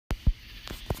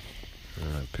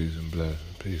Alright, peace and blessing,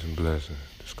 peace and blessing.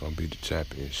 This gonna be the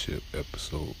championship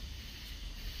episode.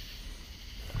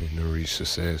 In to reach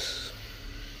success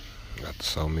after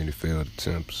so many failed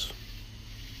attempts.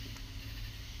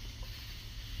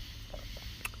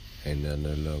 Ain't nothing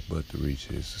I love but to reach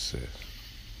his success.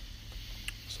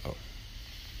 So,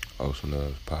 hosting of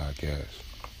this podcast,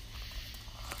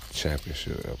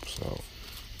 championship episode.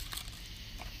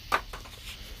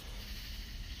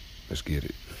 Let's get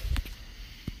it.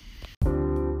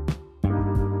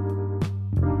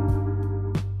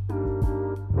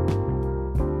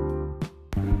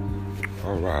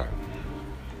 Alright.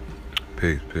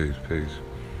 Peace.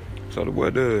 So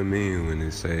what does it mean when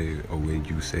it say, or when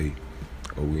you say,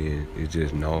 or when it's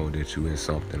just known that you in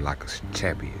something like a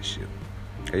championship?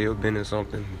 Have you ever been in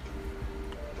something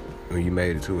when you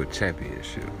made it to a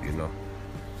championship, you know?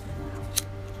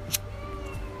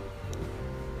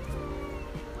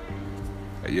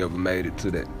 Have you ever made it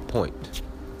to that point?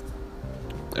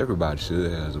 Everybody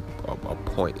should have a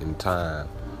point in time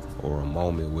or a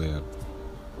moment where,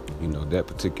 you know, that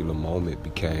particular moment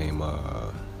became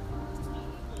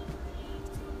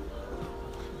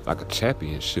like a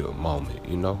championship moment,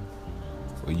 you know?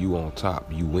 Where you on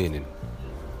top, you winning.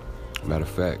 Matter of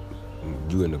fact,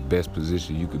 you in the best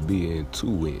position you could be in to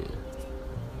win.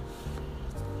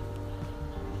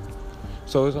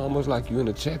 So it's almost like you're in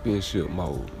a championship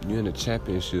mode. You're in a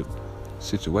championship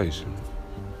situation.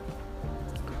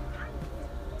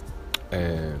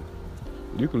 And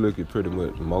you can look at pretty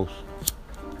much most.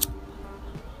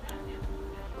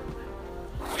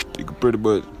 You can pretty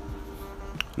much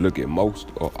look at most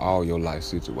or all your life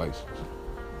situations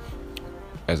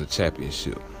as a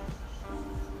championship.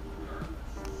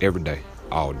 Every day,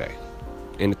 all day.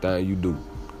 Anything you do,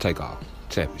 take off.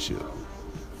 Championship.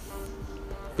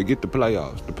 Forget the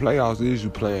playoffs. The playoffs is you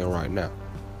playing right now.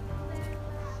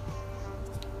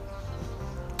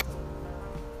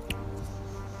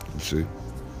 You see?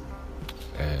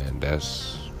 And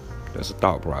that's a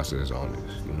thought process on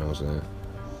this. You know what I'm saying?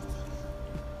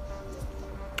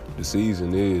 The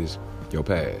season is your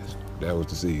past. That was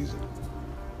the season.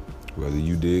 Whether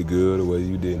you did good or whether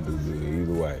you didn't do good,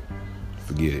 either way,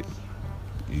 forget it.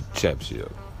 You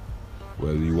championship.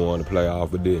 Whether you won the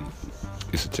playoff or didn't,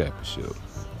 it's a championship.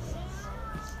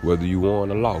 Whether you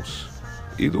won or lost,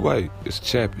 either way, it's a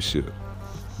championship.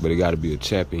 But it got to be a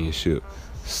championship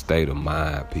state of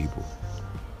mind, people.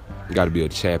 You got to be a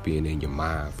champion in your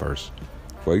mind first,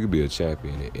 before you can be a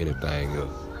champion in anything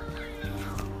else.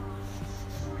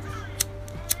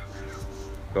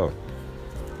 So,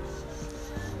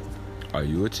 are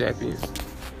you a champion?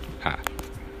 Ha.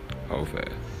 Hold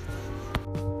fast.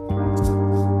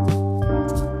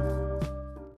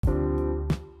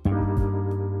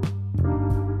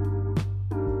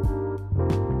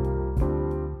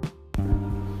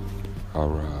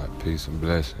 Alright, peace and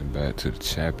blessing. Back to the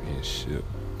championship.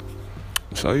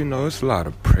 So, you know, it's a lot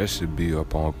of pressure be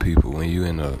up on people when you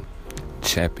in a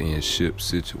championship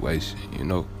situation, you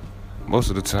know. Most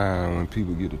of the time when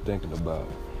people get to thinking about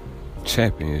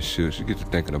championships, you get to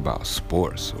thinking about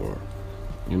sports or,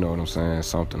 you know what I'm saying,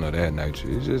 something of that nature.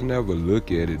 You just never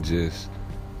look at it just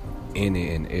any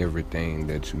and everything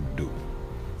that you do.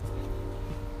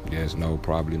 Yes, no,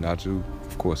 probably not you.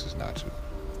 Of course it's not you.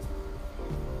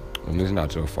 And it's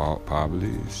not your fault,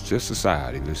 probably. It's just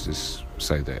society. Let's just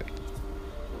say that.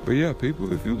 But yeah,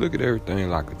 people, if you look at everything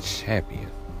like a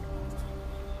champion,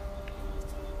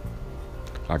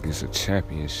 like it's a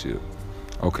championship.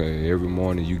 Okay, every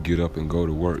morning you get up and go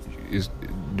to work. It's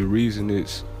the reason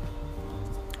it's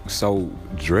so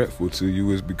dreadful to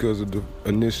you is because of the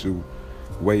initial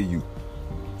way you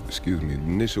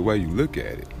look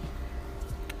at it.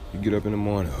 You get up in the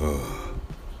morning,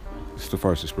 it's the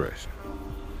first expression.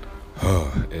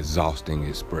 Exhausting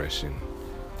expression.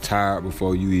 Tired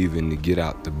before you even get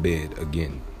out the bed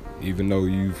again. Even though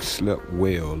you've slept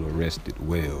well or rested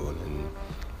well and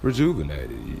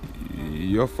rejuvenated.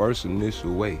 Your first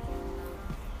initial way.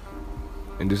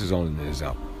 And this is only an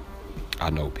example. I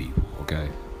know people, okay?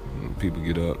 People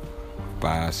get up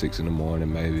 5, 6 in the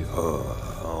morning, maybe. I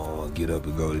don't want to get up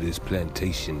and go to this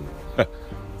plantation.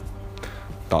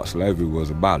 Thought slavery was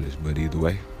abolished, but either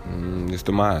way, it's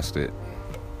the mindset.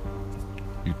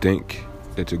 You think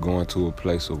that you're going to a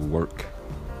place of work,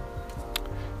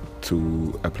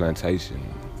 to a plantation,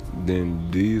 then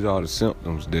these are the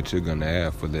symptoms that you're going to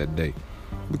have for that day.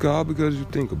 Because you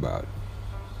think about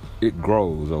it. It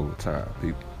grows over time,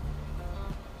 people.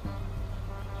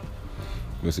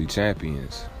 But see,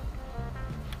 champions,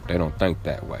 they don't think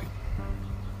that way.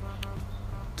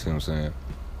 See what I'm saying?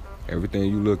 Everything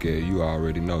you look at, you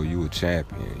already know you a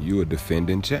champion. You a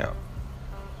defending champ.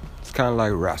 It's kind of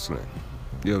like wrestling.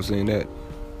 You ever seen that?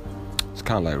 It's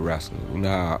kind of like wrestling. You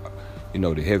know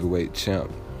how, the heavyweight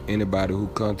champ, anybody who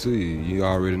come to you, you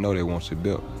already know they want your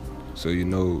belt. So you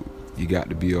know you got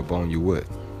to be up on your what?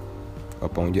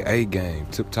 Up on your A game,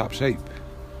 tip-top shape.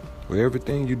 With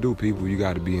everything you do, people, you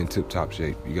got to be in tip-top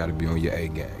shape. You got to be on your A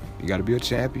game. You got to be a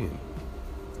champion.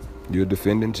 You're a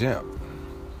defending champ.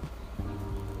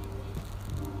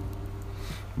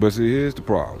 But see, here's the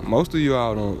problem. Most of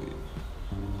y'all don't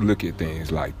look at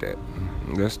things like that.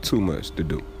 That's too much to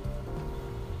do.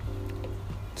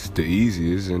 It's the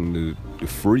easiest and the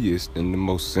freest and the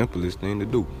most simplest thing to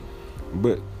do.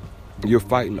 But you'll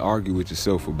fight and argue with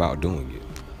yourself about doing it.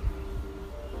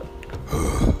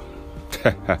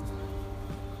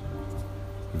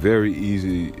 Very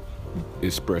easy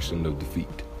expression of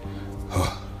defeat.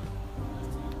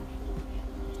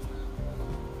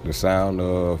 The sound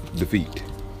of defeat.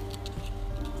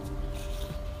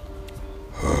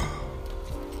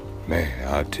 Man,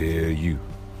 I tell you.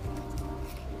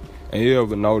 And you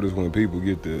ever notice when people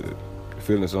get to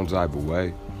feeling some type of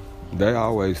way, they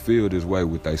always feel this way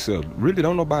with themselves. Really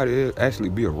don't nobody actually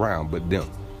be around but them.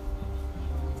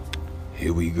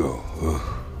 Here we go.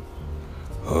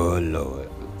 Oh Lord.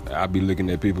 I be looking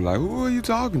at people like, who are you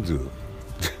talking to?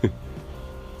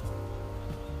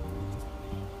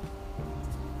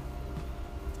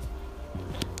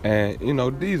 And,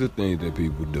 these are things that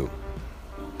people do.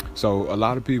 So a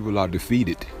lot of people are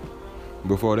defeated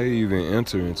before they even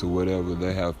enter into whatever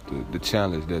they have to, the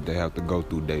challenge that they have to go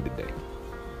through day to day.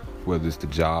 Whether it's the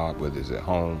job, whether it's at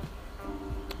home,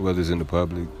 whether it's in the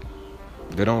public.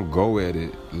 They don't go at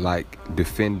it like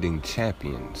defending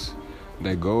champions.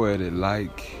 They go at it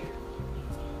like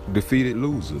defeated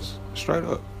losers. Straight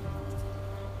up.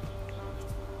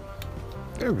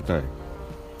 Everything.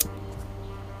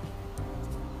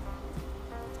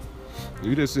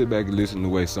 You just sit back and listen to the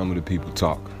way some of the people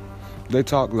talk. They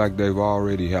talk like they've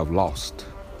already have lost.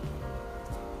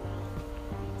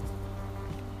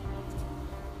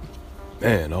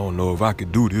 Man, I don't know if I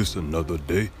could do this another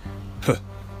day.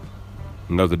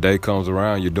 Another day comes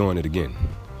around, you're doing it again.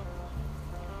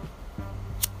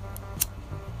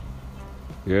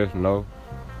 Yes, no.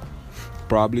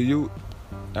 Probably you.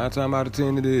 9 times out of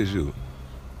 10 it is you.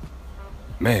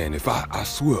 Man, if I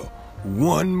swear,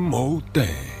 one more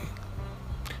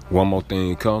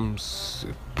thing comes,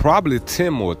 probably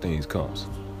 10 more things comes.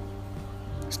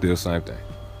 Still same thing.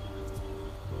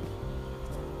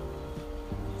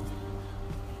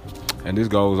 And this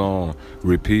goes on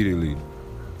repeatedly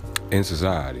in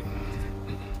society.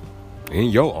 In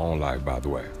your own life, by the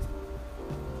way.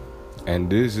 And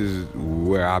this is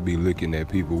where I be looking at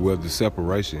people where the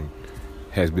separation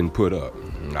has been put up.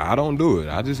 I don't do it.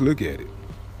 I just look at it.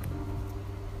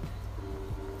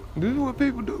 This is what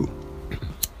people do.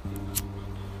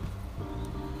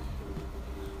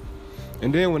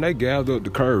 And then when they gather up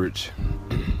the courage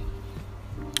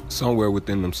somewhere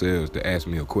within themselves to ask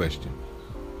me a question,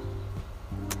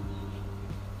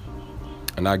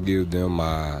 and I give them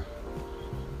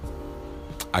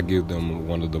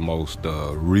one of the most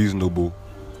reasonable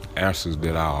answers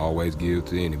that I always give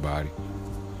to anybody.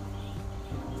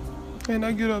 And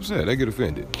they get upset, they get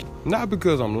offended. Not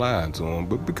because I'm lying to them,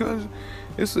 but because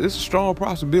it's a strong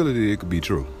possibility it could be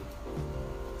true.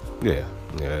 Yeah,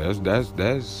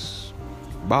 that's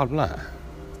bottom line.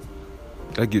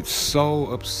 They get so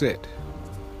upset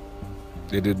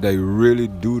that if they really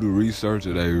do the research,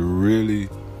 or they really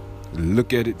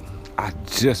look at it, I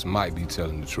just might be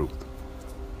telling the truth.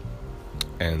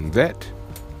 And that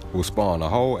will spawn a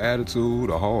whole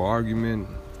attitude, a whole argument,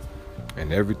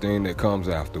 and everything that comes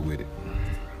after with it.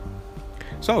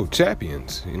 So,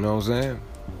 champions, you know what I'm saying?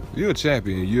 You're a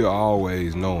champion, you're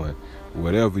always knowing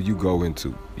whatever you go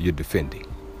into, you're defending.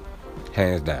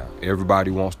 Hands down.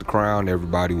 Everybody wants the crown,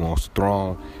 everybody wants the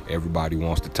throne, everybody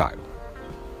wants the title.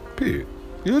 Period.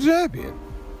 You're a champion.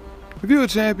 If you're a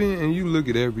champion and you look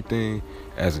at everything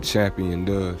as a champion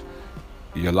does,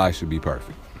 your life should be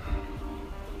perfect.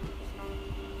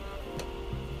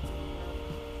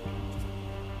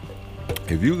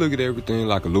 If you look at everything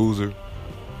like a loser,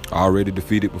 already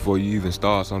defeated before you even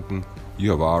start something, you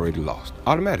have already lost.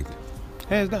 Automatically.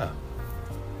 Hands down.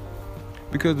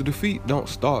 Because the defeat don't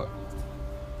start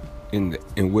in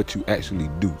what you actually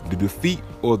do. The defeat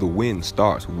or the win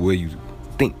starts where you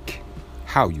think,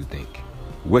 how you think,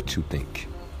 what you think.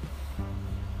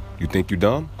 You think you're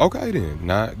dumb? Okay then.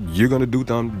 Now you're gonna do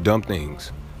dumb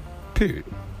things. Period.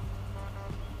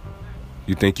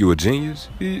 You think you're a genius?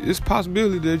 It's a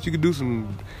possibility that you could do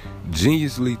some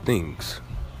geniusly things.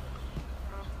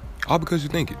 All because you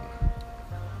think it.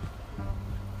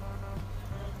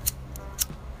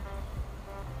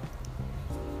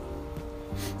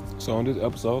 So on this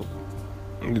episode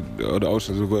of the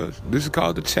Oceans of Us, this is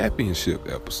called the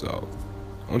championship episode.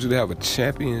 I want you to have a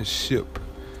championship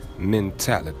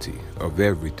mentality of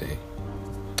everything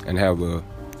and have a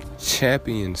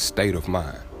champion state of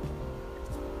mind.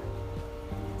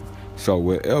 So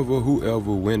wherever,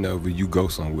 whoever, whenever you go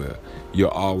somewhere,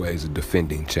 you're always a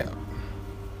defending champ.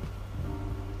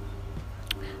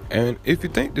 And if you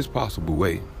think this possible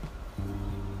way,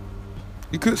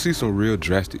 you could see some real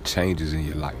drastic changes in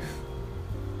your life.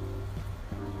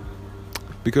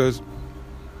 Because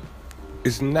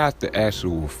it's not the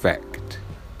actual fact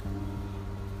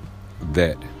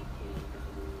that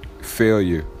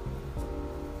failure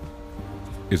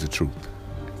is a truth.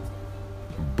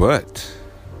 But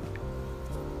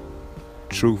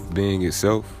truth being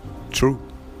itself true,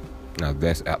 now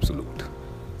that's absolute.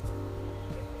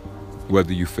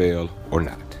 Whether you fail or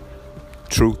not,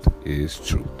 truth is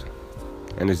truth.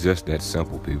 And it's just that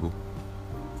simple, people.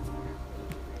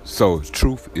 So if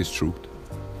truth is truth,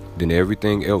 then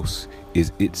everything else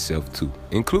is itself too,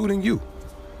 including you.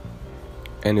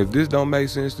 And if this don't make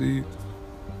sense to you,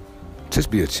 just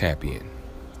be a champion.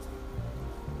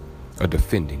 A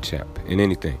defending champ in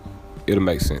anything. It'll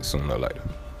make sense sooner or later.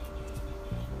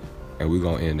 And we're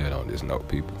going to end that on this note,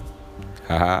 people.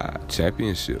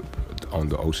 Championship on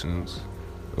the Oceans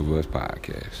of Us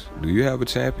podcast. Do you have a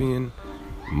champion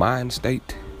mind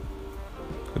state?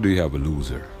 Or do you have a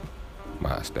loser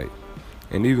mind state?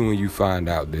 And even when you find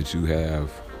out that you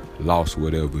have lost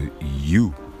whatever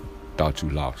you thought you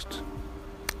lost,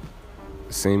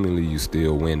 seemingly you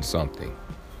still win something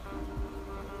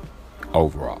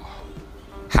overall.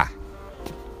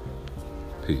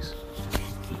 Peace.